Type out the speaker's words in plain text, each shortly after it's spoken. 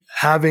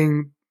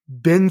having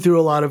been through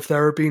a lot of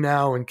therapy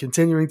now and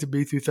continuing to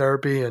be through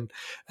therapy and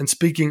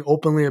speaking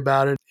openly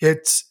about it,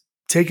 it's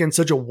taken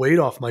such a weight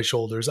off my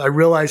shoulders. I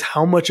realized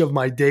how much of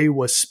my day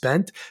was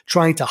spent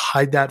trying to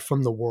hide that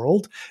from the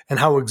world and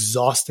how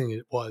exhausting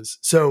it was.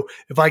 So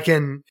if I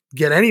can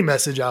get any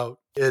message out,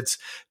 it's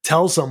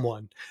tell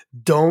someone,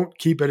 don't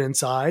keep it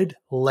inside,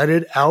 let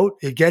it out.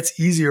 It gets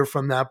easier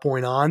from that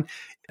point on.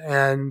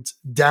 And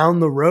down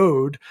the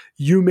road,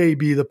 you may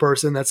be the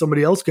person that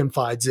somebody else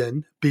confides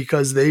in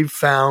because they've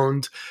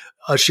found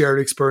a shared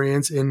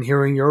experience in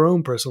hearing your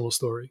own personal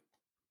story.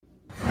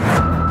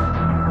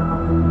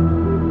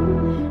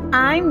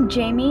 I'm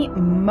Jamie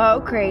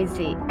Mo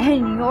Crazy,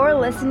 and you're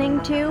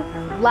listening to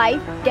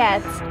Life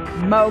Gets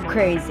Mo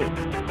Crazy,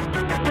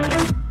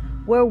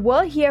 where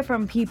we'll hear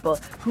from people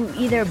who've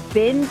either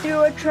been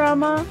through a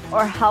trauma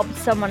or helped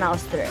someone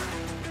else through.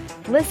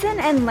 Listen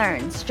and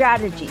learn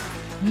strategies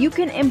you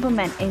can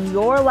implement in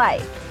your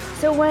life,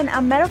 so when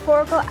a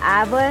metaphorical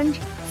avalanche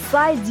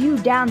slides you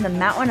down the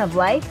mountain of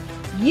life,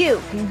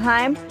 you can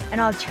climb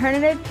an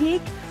alternative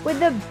peak with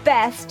the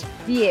best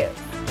view.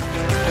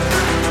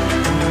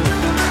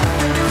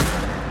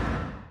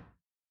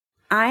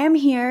 I am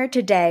here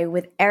today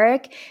with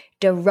Erik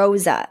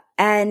DeRosa,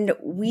 and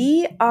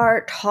we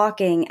are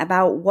talking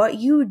about what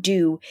you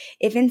do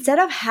if instead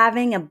of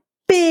having a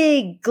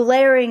big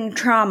glaring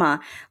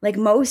trauma, like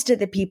most of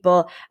the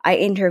people I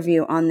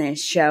interview on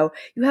this show,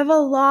 you have a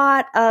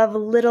lot of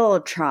little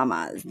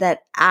traumas that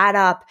add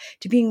up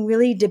to being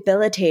really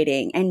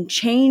debilitating and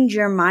change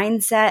your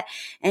mindset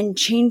and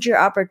change your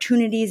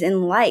opportunities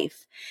in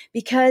life.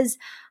 Because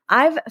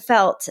I've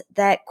felt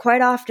that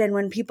quite often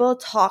when people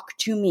talk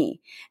to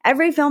me,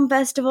 every film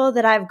festival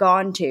that I've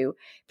gone to,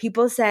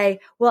 people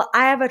say, well,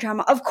 I have a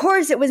trauma. Of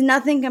course, it was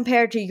nothing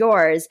compared to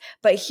yours,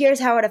 but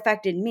here's how it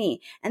affected me.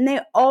 And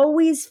they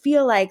always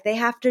feel like they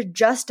have to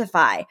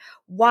justify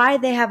why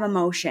they have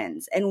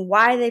emotions and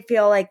why they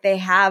feel like they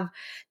have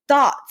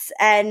thoughts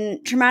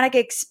and traumatic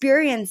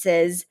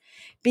experiences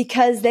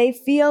because they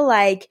feel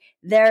like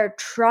their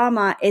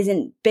trauma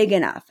isn't big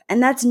enough.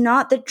 And that's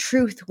not the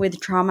truth with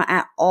trauma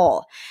at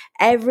all.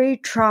 Every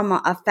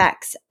trauma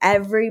affects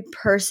every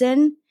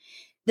person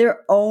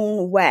their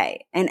own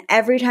way. And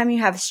every time you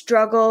have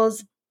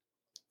struggles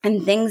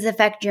and things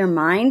affect your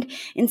mind,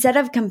 instead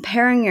of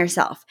comparing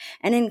yourself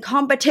and in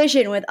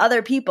competition with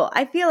other people,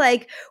 I feel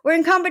like we're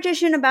in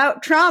competition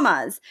about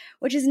traumas,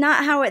 which is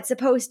not how it's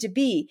supposed to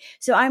be.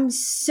 So I'm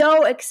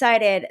so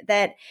excited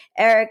that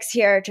Erik's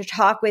here to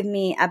talk with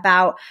me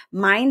about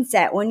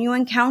mindset when you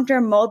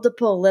encounter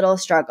multiple little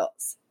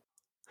struggles.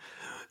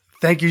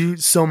 Thank you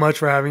so much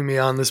for having me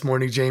on this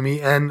morning,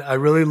 Jamie. And I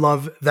really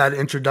love that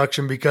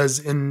introduction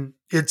because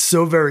it's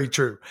so very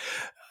true.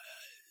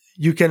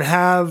 You can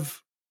have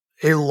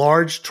a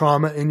large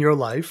trauma in your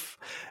life,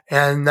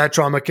 and that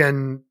trauma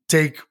can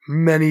take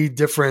many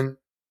different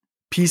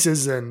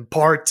pieces and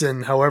parts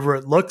and however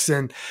it looks.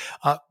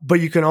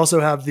 But you can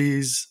also have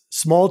these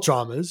small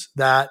traumas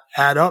that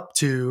add up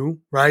to,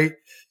 right,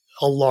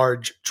 a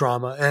large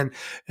trauma.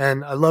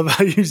 And I love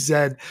how you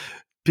said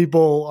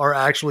people are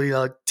actually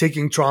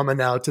taking trauma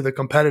now to the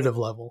competitive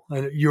level.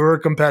 And you're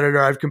a competitor.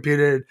 I've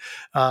competed.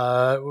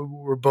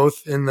 We're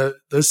both in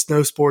the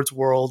snow sports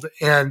world.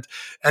 And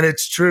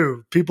it's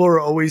true. People are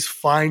always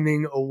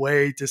finding a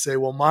way to say,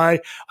 well,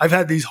 I've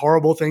had these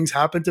horrible things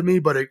happen to me,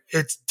 but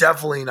it's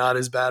definitely not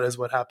as bad as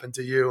what happened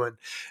to you.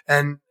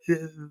 And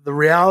the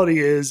reality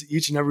is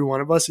each and every one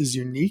of us is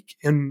unique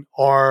in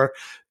our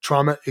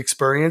trauma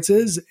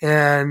experiences,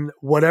 and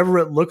whatever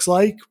it looks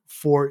like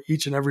for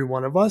each and every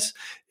one of us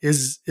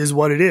is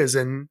what it is.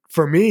 And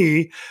for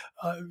me,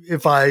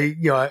 if I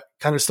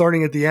kind of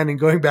starting at the end and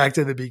going back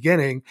to the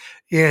beginning,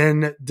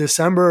 in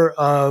December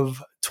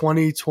of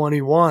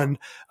 2021,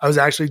 I was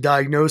actually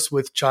diagnosed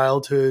with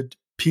childhood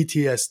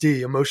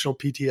PTSD, emotional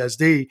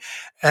PTSD.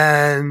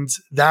 And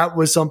that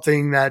was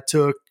something that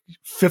took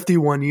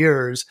 51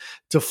 years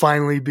to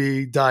finally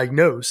be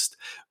diagnosed.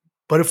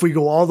 But if we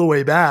go all the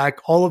way back,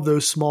 all of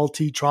those small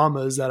T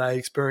traumas that I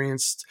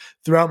experienced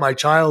throughout my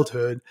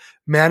childhood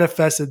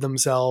manifested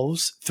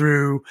themselves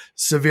through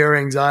severe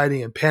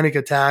anxiety and panic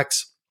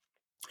attacks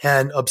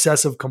and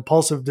obsessive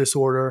compulsive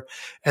disorder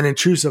and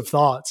intrusive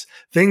thoughts,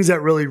 things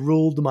that really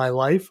ruled my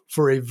life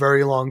for a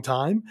very long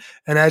time.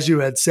 And as you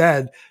had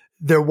said,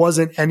 there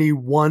wasn't any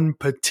one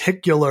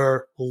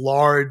particular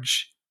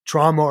large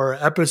trauma or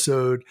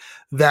episode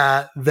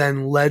that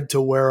then led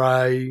to where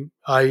I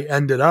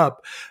ended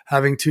up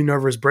having 2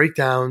 nervous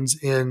breakdowns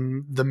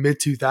in the mid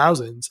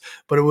 2000s.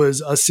 But it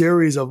was a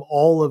series of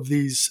all of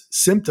these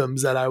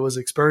symptoms that I was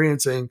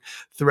experiencing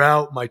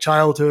throughout my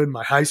childhood,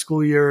 my high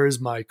school years,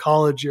 my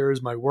college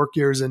years, my work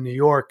years in New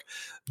York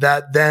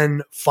that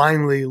then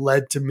finally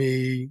led to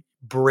me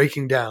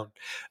breaking down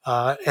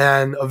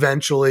and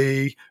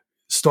eventually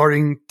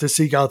starting to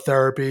seek out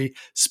therapy,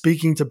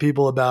 speaking to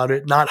people about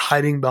it, not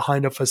hiding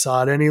behind a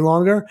facade any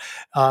longer.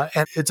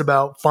 And it's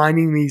about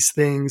finding these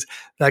things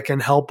that can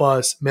help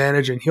us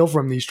manage and heal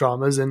from these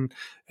traumas.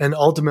 And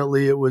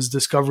ultimately, it was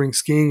discovering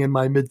skiing in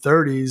my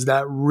mid-30s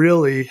that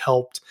really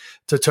helped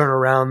to turn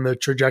around the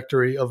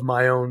trajectory of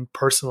my own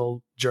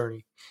personal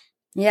journey.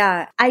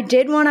 Yeah, I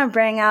did want to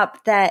bring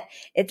up that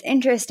it's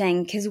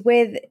interesting because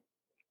with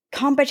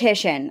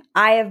competition,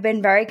 I have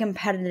been very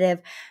competitive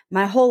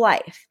my whole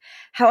life.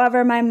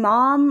 However, my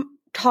mom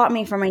taught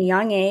me from a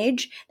young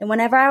age that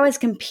whenever I was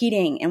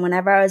competing and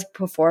whenever I was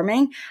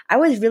performing, I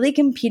was really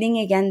competing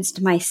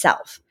against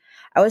myself.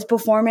 I was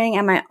performing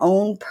at my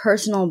own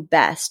personal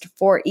best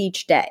for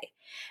each day.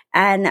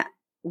 And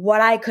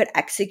what I could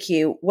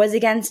execute was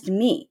against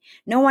me,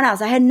 no one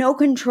else. I had no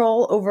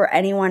control over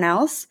anyone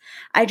else.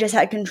 I just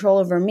had control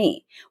over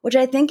me, which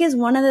I think is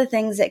one of the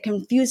things that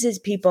confuses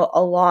people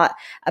a lot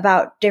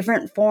about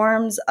different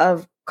forms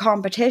of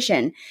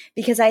competition.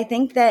 Because I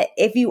think that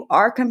if you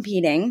are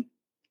competing,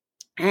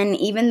 and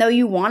even though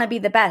you want to be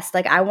the best,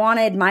 like I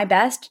wanted my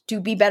best to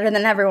be better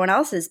than everyone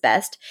else's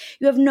best,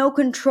 you have no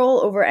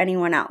control over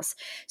anyone else.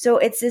 So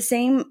it's the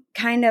same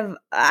kind of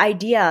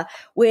idea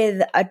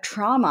with a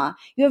trauma.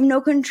 You have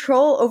no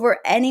control over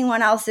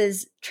anyone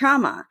else's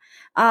trauma.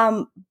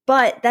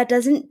 But that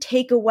doesn't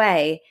take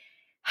away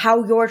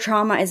how your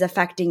trauma is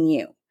affecting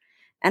you.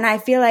 And I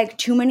feel like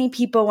too many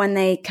people, when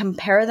they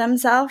compare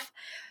themselves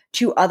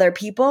to other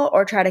people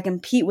or try to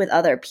compete with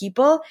other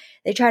people,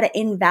 they try to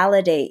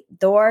invalidate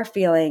their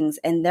feelings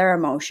and their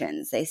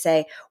emotions. They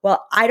say,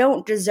 well, I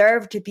don't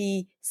deserve to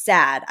be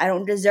sad. I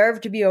don't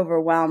deserve to be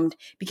overwhelmed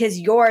because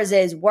yours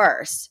is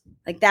worse.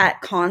 Like that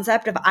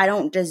concept of I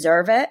don't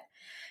deserve it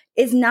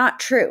is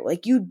not true.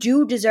 Like you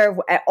do deserve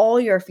all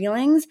your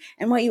feelings.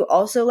 And what you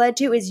also led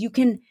to is you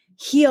can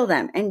heal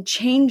them and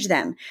change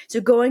them.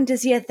 So going to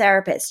see a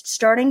therapist,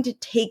 starting to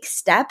take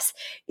steps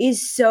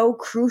is so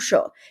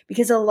crucial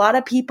because a lot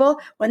of people,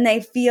 when they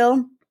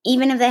feel,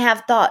 even if they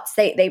have thoughts,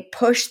 they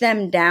push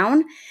them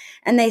down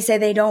and they say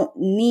they don't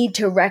need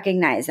to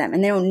recognize them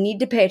and they don't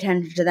need to pay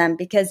attention to them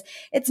because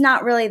it's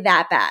not really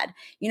that bad.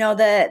 You know,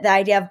 the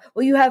idea of,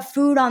 well, you have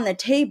food on the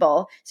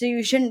table, so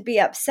you shouldn't be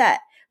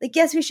upset. Like,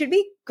 yes, we should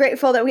be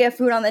grateful that we have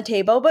food on the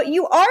table, but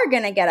you are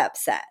going to get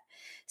upset.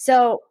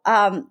 So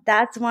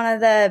that's one of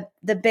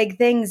the big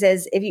things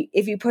is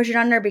if you push it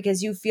under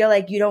because you feel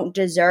like you don't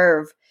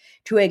deserve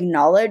to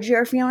acknowledge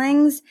your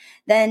feelings,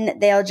 then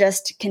they'll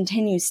just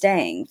continue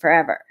staying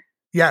forever.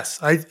 Yes,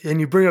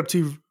 and you bring up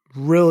two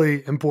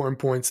really important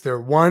points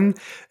there. One,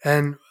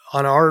 and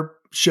on our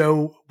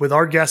show with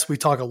our guests, we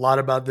talk a lot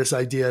about this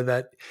idea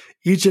that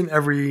each and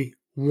every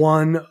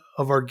one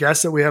of our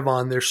guests that we have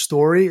on, their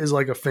story is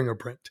like a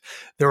fingerprint.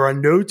 There are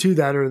no two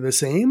that are the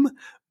same,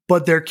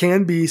 but there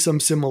can be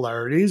some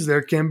similarities.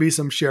 There can be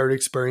some shared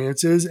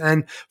experiences.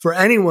 And for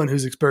anyone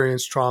who's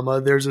experienced trauma,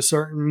 there's a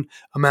certain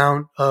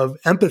amount of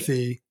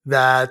empathy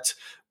that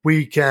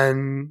we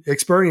can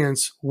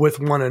experience with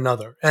one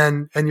another.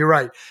 And you're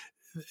right.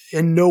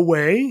 In no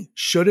way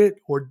should it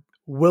or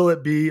will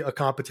it be a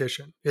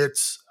competition.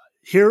 It's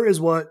here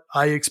is what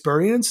I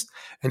experienced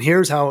and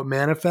here's how it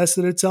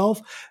manifested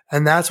itself.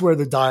 And that's where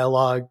the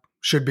dialogue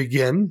should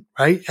begin,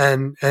 right?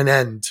 And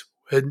end.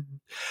 And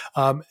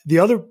the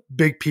other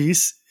big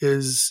piece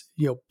is,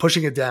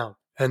 pushing it down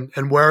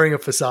and wearing a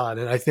facade.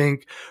 And I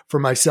think for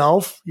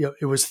myself,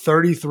 it was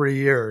 33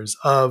 years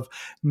of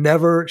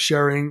never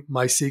sharing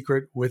my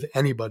secret with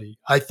anybody.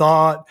 I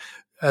thought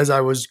as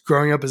I was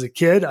growing up as a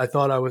kid, I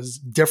thought I was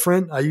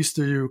different. I used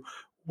to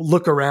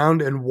look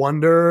around and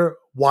wonder,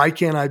 why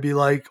can't I be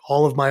like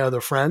all of my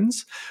other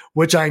friends?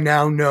 Which I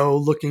now know,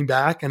 looking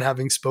back and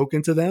having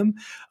spoken to them,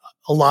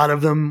 a lot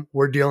of them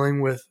were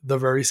dealing with the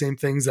very same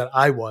things that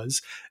I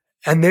was.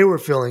 And they were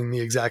feeling the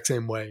exact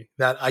same way,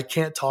 that I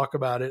can't talk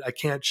about it. I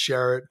can't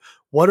share it.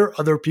 What are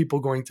other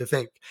people going to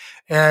think?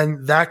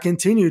 And that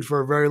continued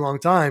for a very long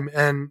time.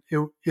 And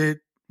it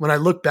when I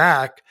look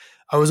back,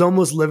 I was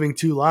almost living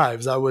two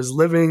lives. I was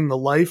living the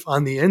life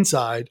on the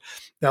inside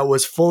that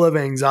was full of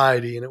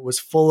anxiety, and it was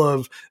full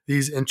of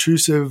these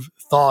intrusive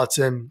thoughts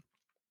and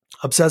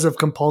obsessive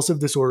compulsive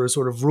disorder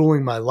sort of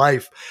ruling my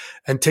life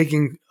and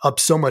taking up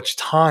so much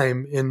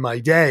time in my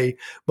day.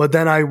 But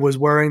then I was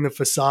wearing the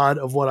facade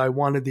of what I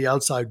wanted the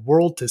outside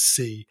world to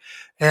see.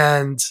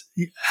 And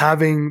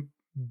having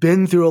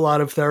been through a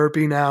lot of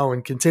therapy now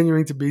and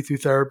continuing to be through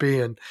therapy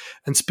and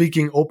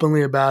speaking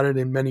openly about it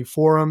in many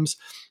forums,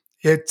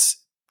 it's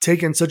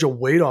taken such a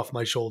weight off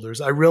my shoulders.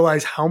 I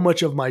realized how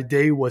much of my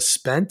day was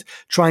spent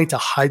trying to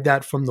hide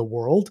that from the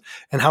world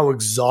and how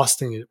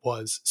exhausting it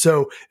was.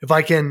 So if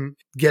I can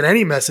get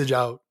any message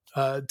out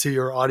to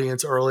your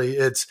audience early,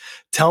 it's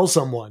tell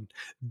someone,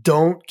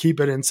 don't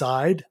keep it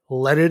inside,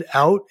 let it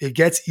out. It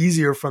gets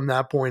easier from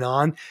that point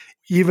on,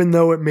 even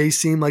though it may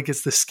seem like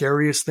it's the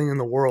scariest thing in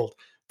the world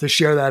to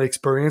share that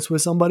experience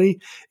with somebody.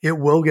 It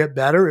will get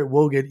better. It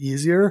will get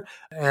easier.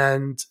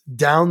 And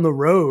down the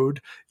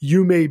road,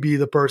 you may be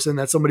the person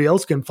that somebody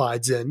else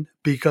confides in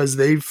because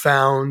they've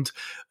found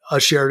a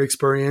shared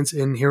experience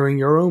in hearing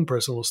your own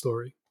personal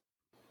story.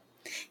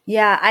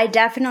 Yeah, I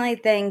definitely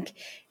think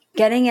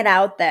getting it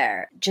out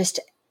there, just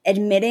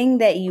admitting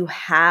that you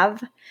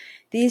have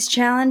these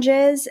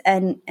challenges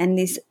and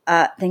these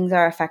things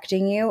are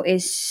affecting you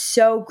is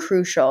so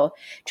crucial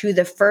to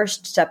the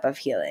first step of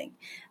healing.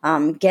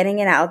 Getting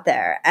it out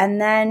there, and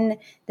then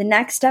the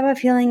next step of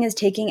healing is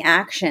taking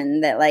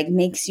action that like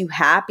makes you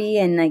happy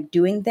and like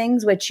doing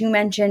things, which you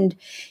mentioned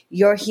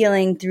you're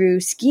healing through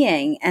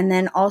skiing, and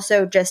then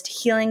also just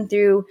healing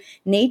through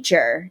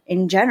nature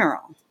in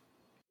general.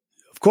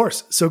 Of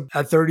course. So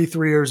at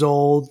 33 years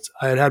old,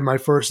 I had had my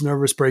first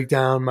nervous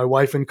breakdown. My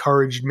wife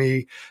encouraged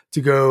me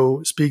to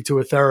go speak to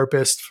a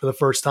therapist for the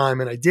first time,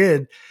 and I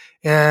did.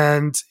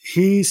 And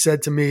he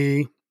said to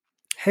me,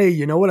 "Hey,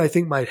 you know what I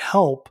think might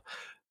help?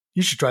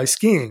 You should try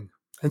skiing."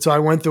 And so I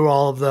went through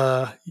all of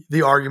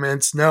the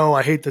arguments. No,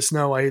 I hate the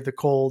snow. I hate the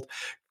cold.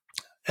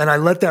 And I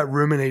let that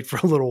ruminate for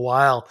a little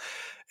while.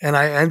 And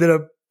I ended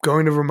up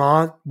going to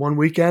Vermont one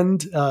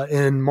weekend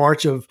in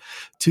March of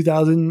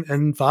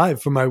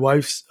 2005 for my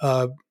wife's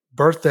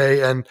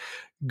birthday, and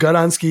got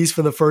on skis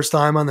for the first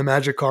time on the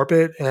magic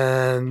carpet.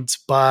 And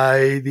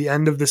by the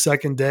end of the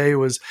second day,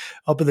 was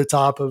up at the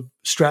top of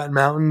Stratton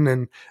Mountain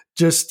and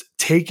just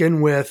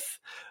taken with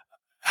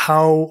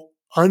how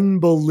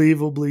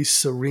unbelievably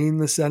serene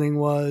the setting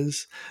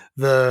was,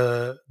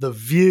 the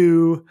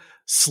view,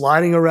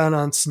 sliding around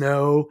on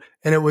snow.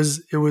 And it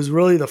was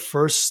really the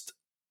first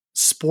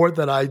sport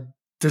that I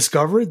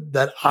discovered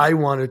that I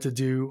wanted to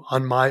do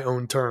on my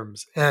own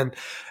terms. And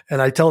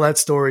I tell that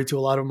story to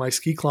a lot of my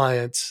ski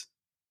clients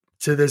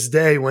to this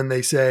day when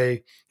they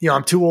say,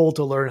 I'm too old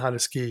to learn how to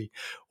ski,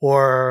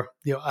 or,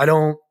 I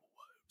don't,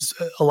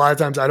 a lot of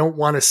times I don't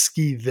want to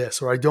ski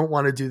this, or I don't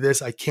want to do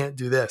this. I can't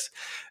do this.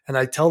 And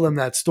I tell them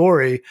that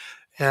story.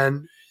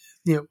 And,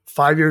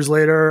 5 years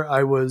later,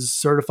 I was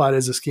certified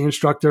as a ski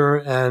instructor.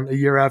 And a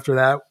year after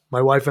that,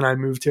 my wife and I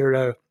moved here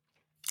to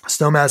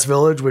Snowmass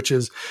Village, which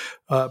is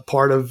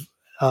part of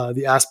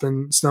the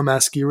Aspen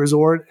Snowmass Ski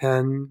Resort.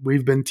 And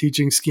we've been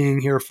teaching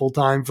skiing here full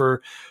time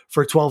for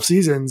 12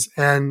 seasons.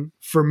 And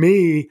for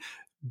me,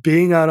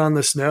 being out on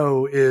the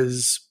snow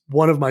is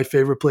one of my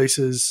favorite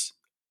places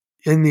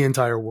in the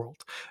entire world.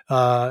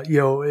 I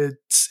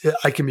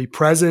can be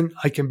present.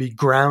 I can be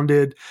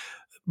grounded.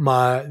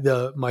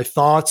 My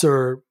thoughts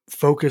are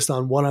focused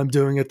on what I'm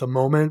doing at the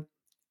moment.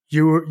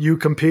 You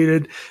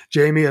competed,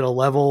 Jamie, at a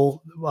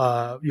level,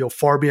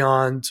 far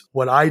beyond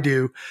what I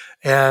do.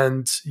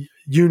 And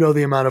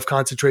the amount of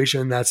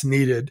concentration that's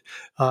needed,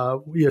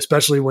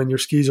 especially when your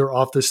skis are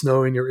off the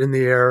snow and you're in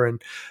the air,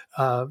 and,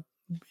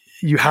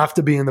 you have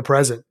to be in the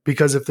present,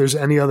 because if there's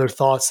any other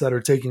thoughts that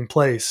are taking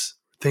place,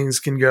 things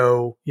can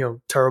go,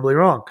 terribly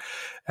wrong.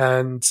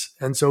 And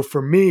so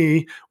for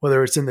me,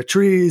 whether it's in the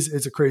trees,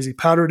 it's a crazy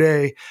powder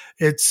day,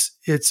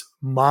 it's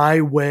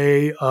my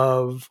way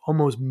of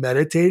almost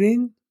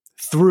meditating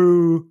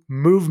through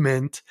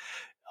movement,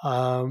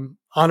 on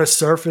a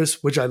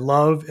surface, which I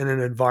love, in an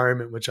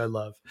environment, which I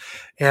love.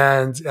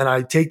 And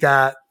I take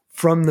that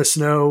from the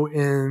snow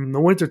in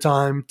the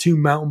wintertime to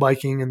mountain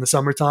biking in the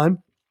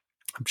summertime.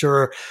 I'm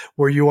sure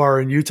where you are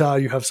in Utah,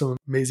 you have some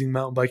amazing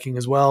mountain biking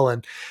as well.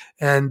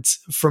 And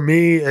for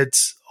me,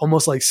 it's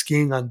almost like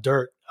skiing on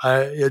dirt.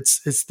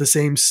 It's the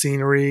same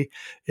scenery.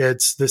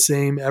 It's the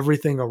same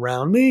everything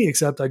around me,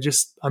 except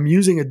I'm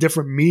using a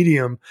different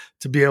medium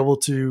to be able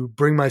to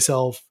bring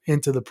myself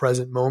into the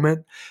present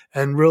moment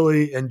and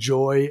really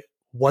enjoy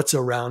what's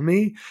around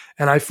me.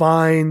 And I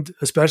find,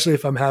 especially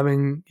if I'm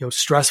having,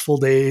 stressful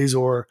days,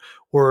 or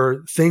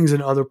things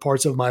in other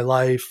parts of my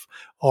life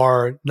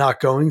are not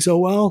going so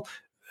well,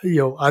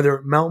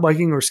 either mountain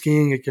biking or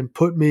skiing, it can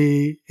put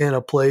me in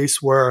a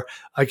place where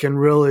I can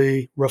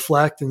really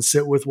reflect and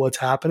sit with what's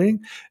happening.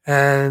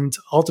 And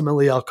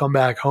ultimately I'll come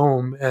back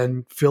home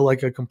and feel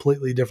like a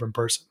completely different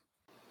person.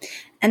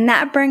 And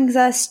that brings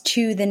us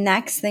to the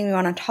next thing we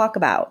want to talk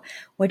about,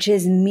 which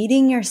is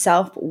meeting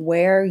yourself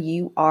where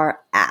you are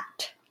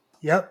at.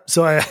 Yep.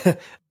 So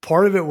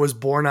part of it was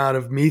born out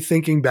of me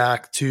thinking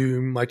back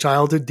to my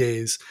childhood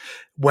days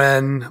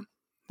when,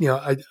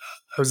 I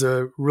was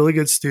a really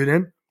good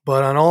student,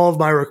 but on all of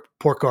my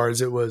report cards,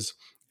 it was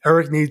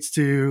Erik needs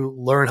to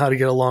learn how to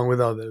get along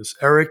with others.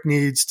 Erik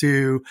needs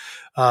to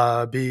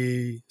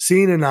be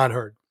seen and not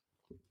heard.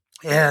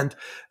 And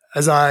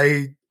as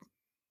I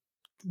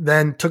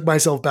then took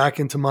myself back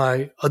into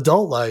my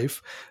adult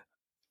life,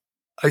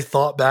 I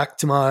thought back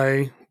to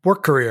my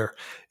work career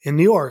in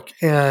New York.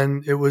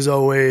 And it was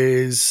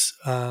always,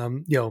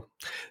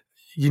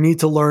 you need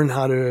to learn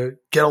how to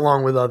get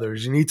along with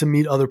others. You need to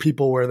meet other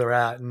people where they're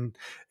at. And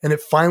it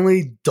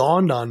finally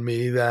dawned on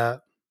me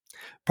that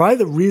probably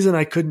the reason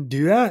I couldn't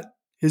do that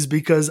is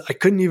because I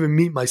couldn't even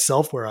meet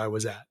myself where I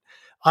was at.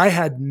 I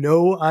had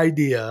no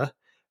idea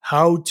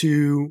how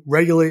to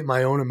regulate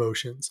my own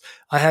emotions.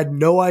 I had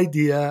no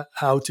idea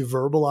how to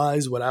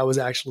verbalize what I was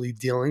actually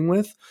dealing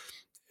with.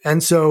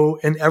 And so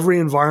in every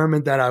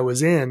environment that I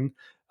was in,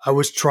 I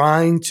was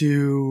trying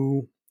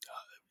to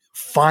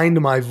find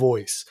my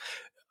voice.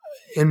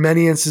 In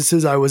many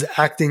instances, I was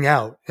acting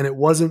out, and it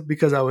wasn't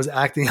because I was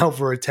acting out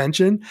for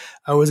attention.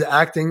 I was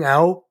acting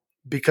out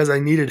because I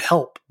needed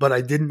help, but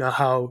I didn't know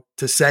how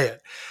to say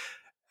it.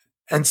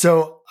 And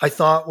so I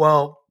thought,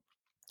 well,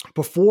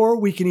 before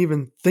we can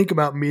even think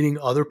about meeting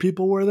other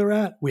people where they're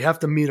at, we have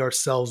to meet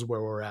ourselves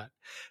where we're at.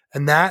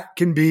 And that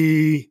can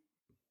be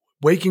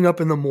waking up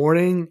in the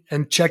morning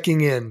and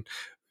checking in.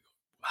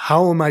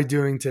 How am I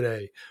doing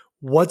today?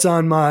 What's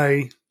on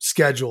my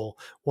schedule?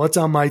 What's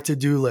on my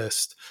to-do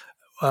list?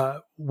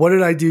 What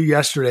did I do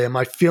yesterday? Am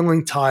I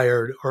feeling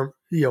tired, or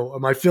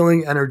am I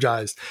feeling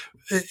energized?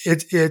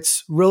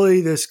 It's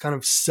really this kind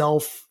of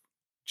self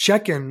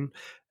check-in,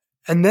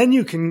 and then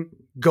you can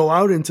go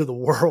out into the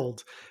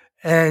world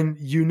and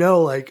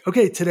like,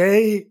 okay,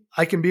 today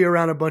I can be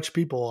around a bunch of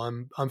people.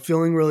 I'm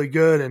feeling really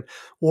good. And,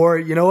 or,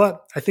 you know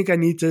what? I think I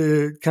need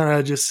to kind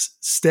of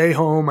just stay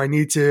home. I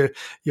need to,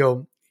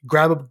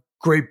 grab a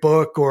great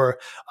book, or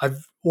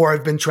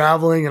I've been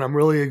traveling and I'm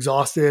really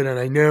exhausted. And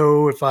I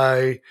know if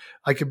I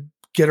could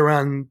get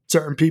around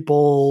certain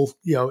people,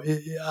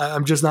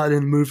 I'm just not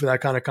in the mood for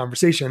that kind of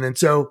conversation. And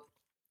so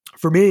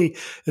for me,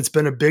 it's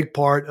been a big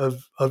part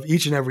of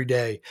each and every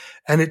day,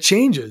 and it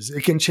changes.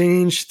 It can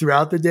change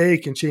throughout the day.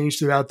 It can change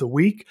throughout the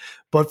week.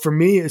 But for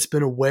me, it's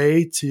been a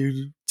way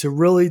to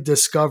really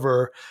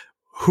discover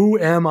who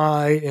am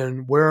I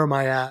and where am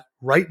I at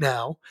right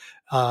now?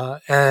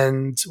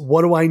 And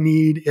what do I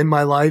need in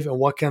my life, and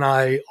what can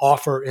I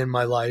offer in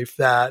my life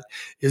that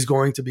is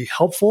going to be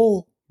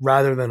helpful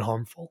rather than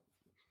harmful?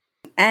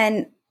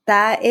 And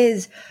that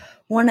is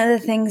one of the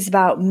things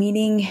about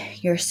meeting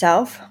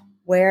yourself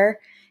where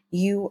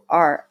you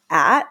are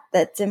at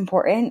that's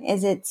important.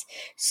 Is it's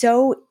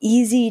so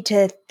easy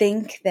to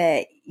think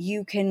that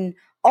you can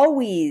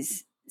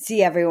always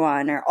see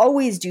everyone or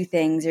always do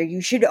things, or you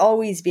should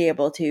always be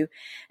able to.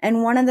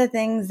 And one of the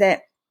things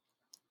that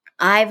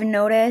I've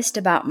noticed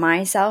about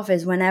myself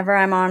is whenever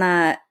I'm on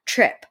a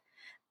trip,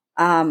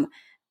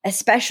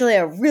 especially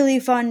a really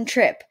fun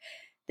trip,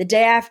 the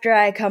day after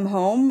I come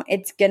home,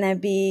 it's going to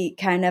be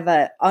kind of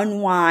a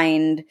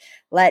unwind,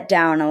 let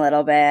down a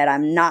little bit.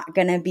 I'm not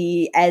going to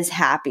be as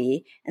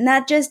happy. And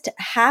that just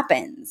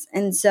happens.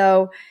 And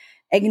so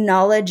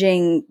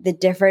acknowledging the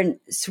different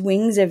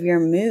swings of your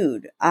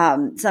mood.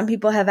 Some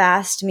people have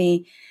asked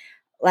me,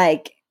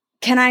 like,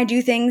 can I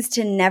do things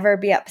to never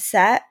be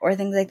upset or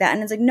things like that?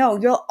 And it's like, no,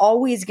 you're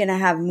always going to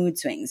have mood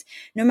swings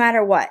no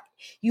matter what.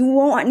 You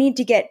won't need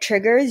to get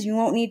triggers. You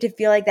won't need to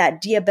feel like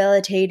that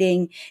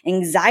debilitating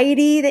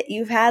anxiety that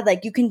you've had.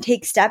 Like, you can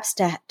take steps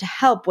to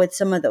help with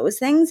some of those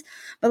things.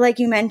 But like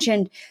you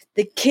mentioned,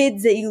 the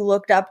kids that you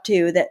looked up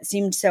to that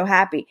seemed so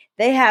happy,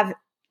 they have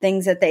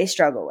things that they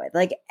struggle with.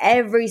 Like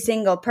every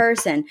single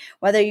person,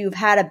 whether you've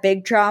had a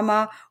big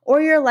trauma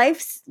or your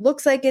life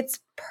looks like it's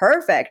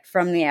perfect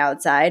from the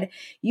outside,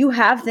 you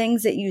have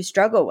things that you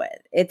struggle with.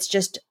 It's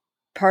just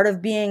part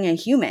of being a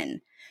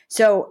human.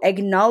 So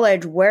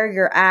acknowledge where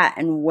you're at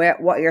and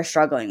what you're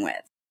struggling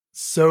with.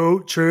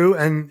 So true.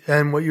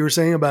 And what you were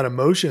saying about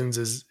emotions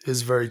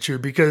is very true,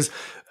 because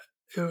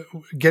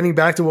getting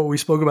back to what we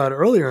spoke about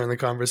earlier in the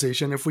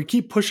conversation, if we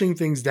keep pushing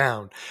things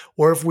down,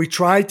 or if we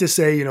try to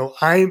say,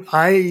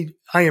 I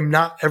am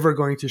not ever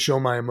going to show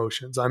my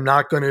emotions. I'm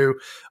not going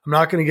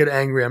to get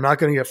angry. I'm not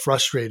going to get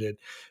frustrated.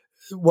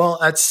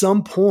 Well, at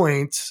some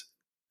point,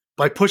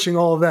 by pushing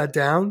all of that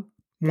down,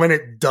 when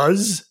it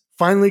does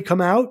finally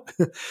come out,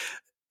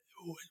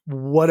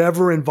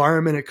 whatever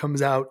environment it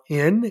comes out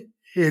in,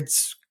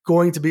 it's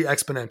going to be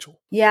exponential.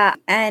 Yeah.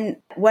 And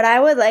what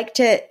I would like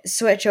to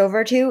switch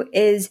over to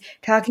is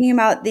talking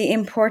about the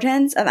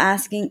importance of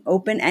asking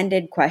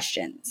open-ended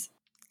questions.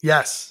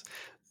 Yes.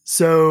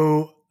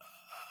 So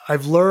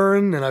I've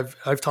learned, and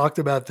I've talked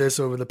about this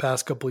over the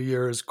past couple of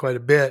years quite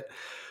a bit.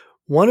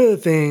 One of the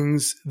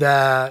things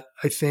that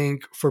I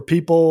think for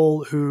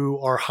people who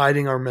are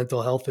hiding our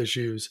mental health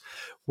issues,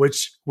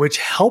 which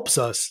helps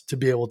us to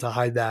be able to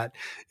hide that,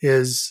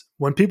 is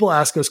when people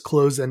ask us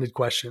closed-ended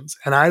questions.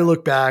 And I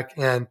look back,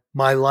 and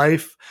my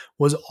life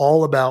was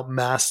all about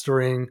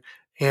mastering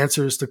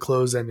answers to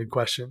closed-ended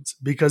questions,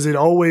 because it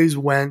always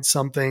went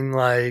something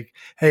like,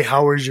 hey,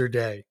 how was your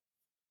day?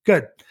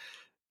 Good.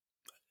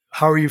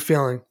 How are you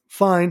feeling?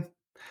 Fine.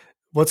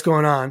 What's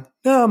going on?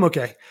 No, I'm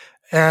okay.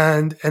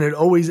 And it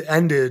always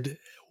ended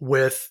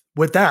with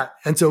that.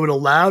 And so it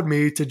allowed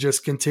me to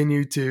just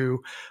continue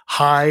to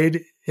hide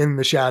in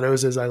the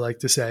shadows, as I like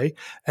to say,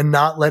 and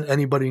not let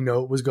anybody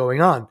know what was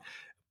going on.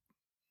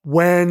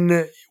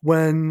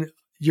 When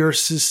you're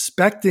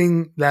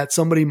suspecting that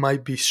somebody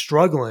might be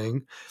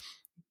struggling,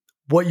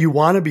 what you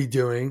want to be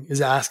doing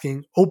is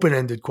asking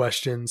open-ended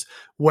questions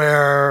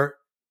where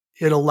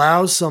it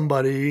allows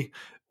somebody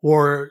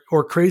or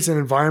creates an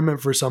environment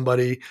for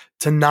somebody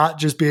to not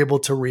just be able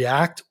to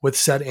react with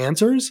set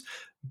answers,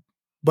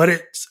 but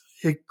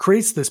it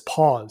creates this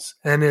pause,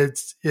 and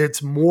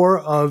it's more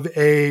of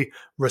a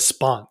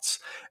response.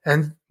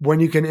 And when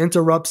you can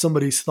interrupt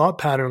somebody's thought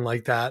pattern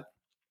like that,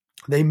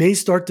 they may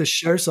start to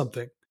share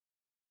something.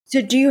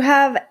 So do you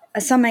have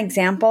some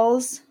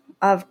examples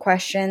of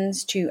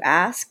questions to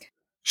ask?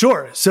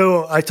 Sure.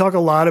 So I talk a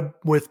lot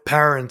with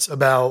parents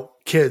about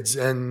kids,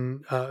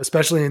 and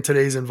especially in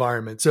today's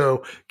environment.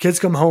 So kids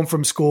come home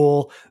from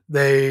school,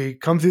 they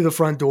come through the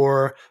front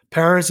door,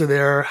 parents are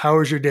there. How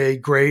was your day?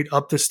 Great.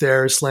 Up the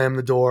stairs, slam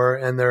the door,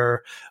 and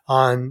they're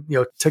on,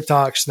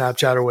 TikTok,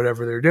 Snapchat, or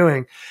whatever they're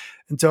doing.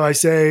 And so I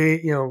say,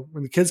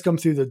 when the kids come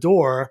through the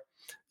door,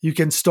 you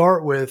can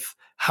start with,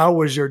 how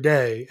was your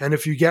day? And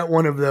if you get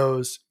one of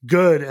those,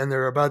 good, and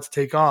they're about to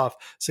take off,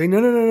 say,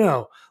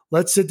 no.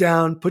 Let's sit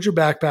down, put your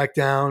backpack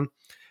down.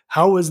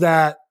 How was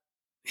that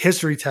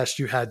history test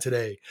you had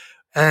today?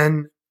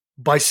 And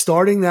by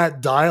starting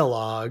that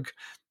dialogue,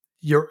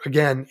 you're,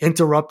 again,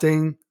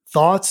 interrupting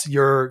thoughts.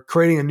 You're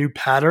creating a new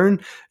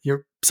pattern.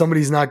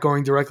 Somebody's not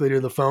going directly to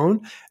the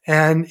phone.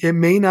 And it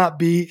may not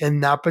be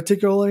in that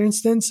particular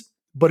instance,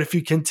 but if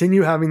you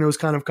continue having those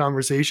kind of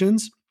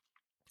conversations,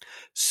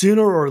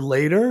 sooner or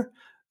later,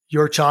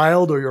 your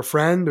child or your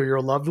friend or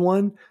your loved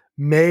one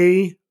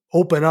may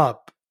open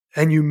up,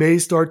 and you may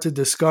start to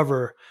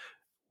discover,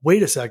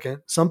 wait a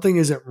second, something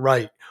isn't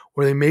right.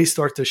 Or they may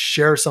start to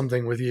share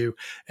something with you.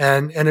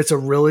 And it's a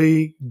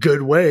really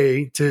good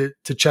way to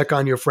check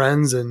on your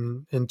friends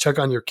and check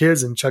on your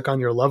kids and check on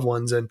your loved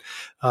ones. And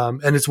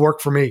it's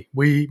worked for me.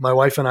 My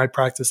wife and I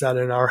practice that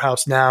in our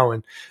house now.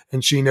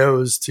 And she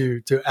knows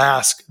to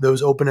ask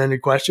those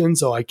open-ended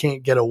questions. So I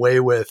can't get away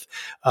with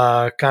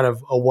kind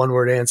of a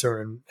one-word answer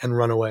and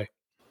run away.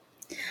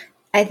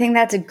 I think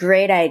that's a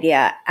great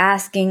idea,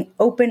 asking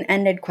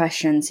open-ended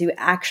questions so you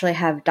actually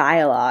have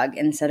dialogue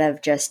instead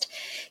of just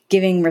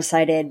giving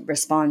recited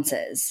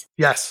responses.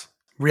 Yes,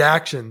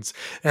 reactions.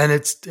 And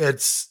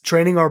it's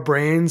training our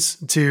brains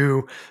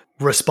to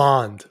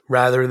respond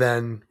rather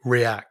than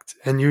react.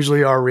 And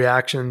usually our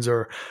reactions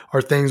are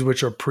things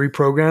which are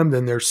pre-programmed,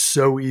 and they're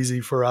so easy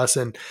for us.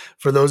 And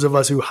for those of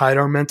us who hide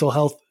our mental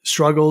health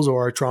struggles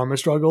or our trauma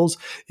struggles,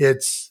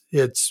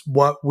 it's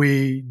what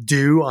we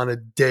do on a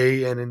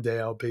day in and day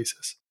out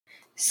basis.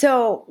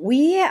 So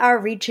we are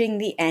reaching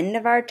the end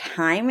of our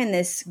time in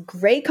this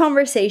great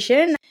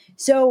conversation.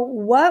 So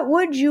what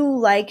would you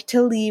like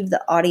to leave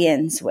the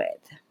audience with?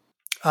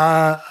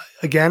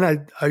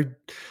 Again, a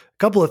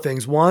couple of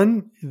things.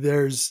 One,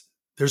 there's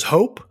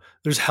hope,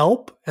 there's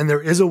help, and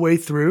there is a way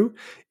through,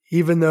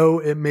 even though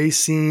it may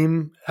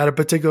seem at a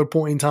particular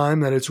point in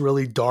time that it's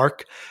really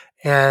dark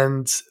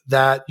and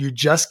that you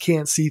just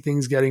can't see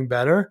things getting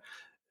better.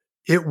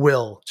 It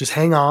will. Just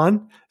hang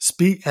on,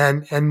 speak,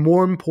 and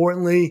more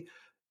importantly,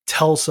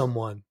 tell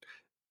someone.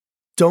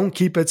 Don't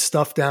keep it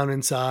stuffed down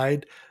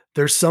inside.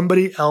 There's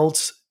somebody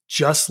else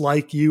just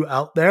like you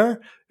out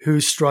there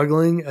who's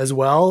struggling as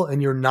well,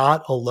 and you're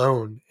not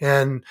alone.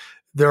 And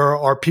there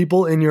are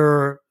people in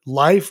your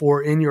life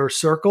or in your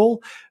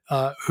circle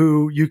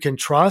who you can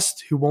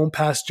trust, who won't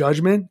pass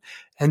judgment.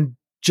 And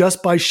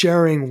just by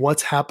sharing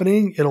what's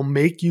happening, it'll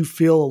make you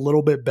feel a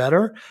little bit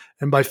better.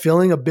 And by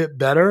feeling a bit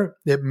better,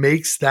 it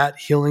makes that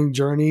healing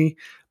journey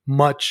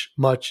much,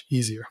 much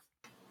easier.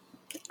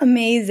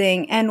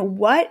 Amazing. And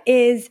what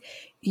is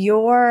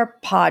your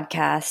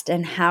podcast,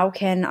 and how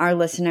can our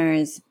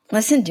listeners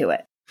listen to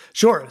it?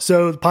 Sure.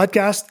 So the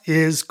podcast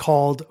is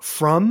called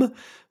From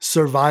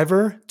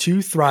Survivor to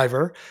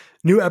Thriver.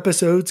 New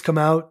episodes come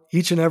out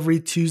each and every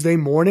Tuesday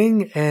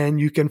morning, and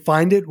you can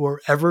find it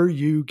wherever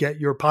you get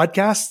your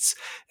podcasts.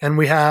 And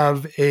we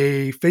have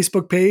a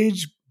Facebook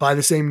page by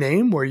the same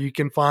name where you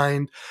can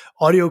find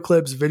audio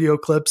clips, video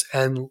clips,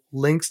 and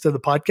links to the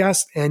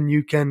podcast. And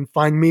you can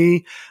find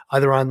me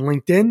either on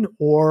LinkedIn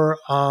or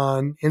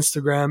on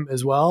Instagram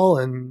as well.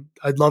 And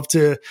I'd love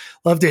to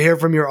hear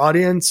from your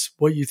audience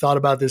what you thought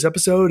about this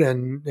episode,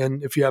 and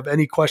if you have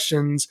any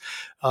questions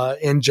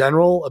in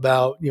general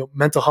about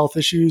mental health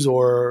issues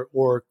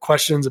or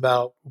questions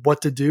about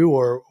what to do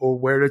or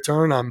where to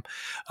turn.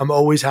 I'm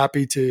always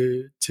happy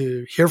to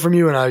hear from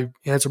you, and I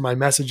answer my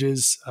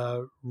messages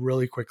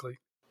really quickly.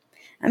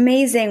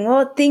 Amazing.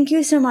 Well, thank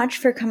you so much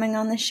for coming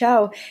on the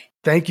show.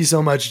 Thank you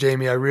so much,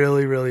 Jamie. I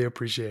really, really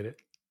appreciate it.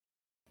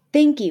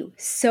 Thank you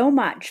so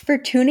much for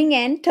tuning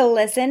in to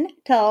listen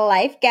to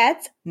Life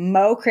Gets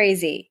Mo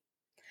Crazy.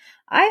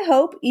 I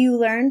hope you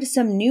learned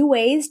some new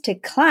ways to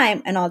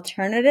climb an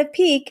alternative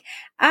peak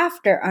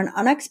after an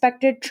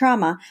unexpected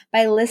trauma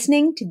by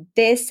listening to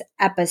this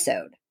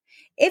episode.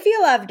 If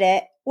you loved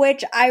it,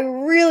 which I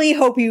really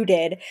hope you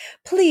did,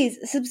 please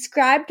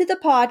subscribe to the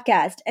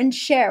podcast and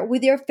share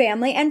with your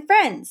family and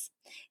friends.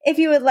 If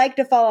you would like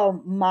to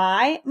follow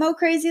my Mo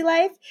Crazy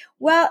life,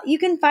 well, you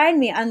can find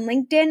me on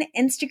LinkedIn,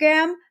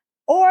 Instagram,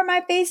 or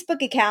my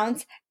Facebook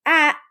accounts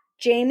at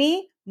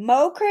Jamie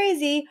Mo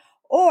Crazy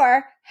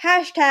or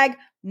hashtag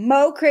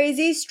Mo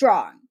Crazy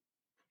Strong.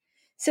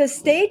 So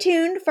stay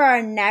tuned for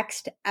our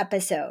next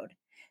episode.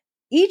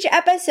 Each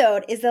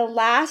episode is the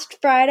last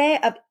Friday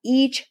of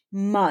each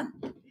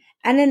month.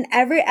 And in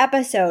every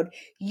episode,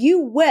 you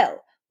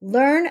will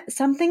learn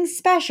something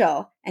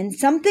special and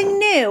something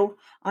new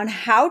on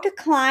how to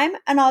climb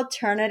an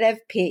alternative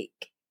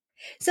peak.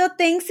 So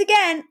thanks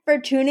again for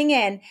tuning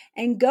in,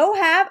 and go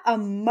have a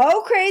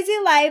Mo Crazy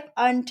life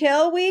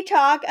until we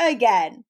talk again.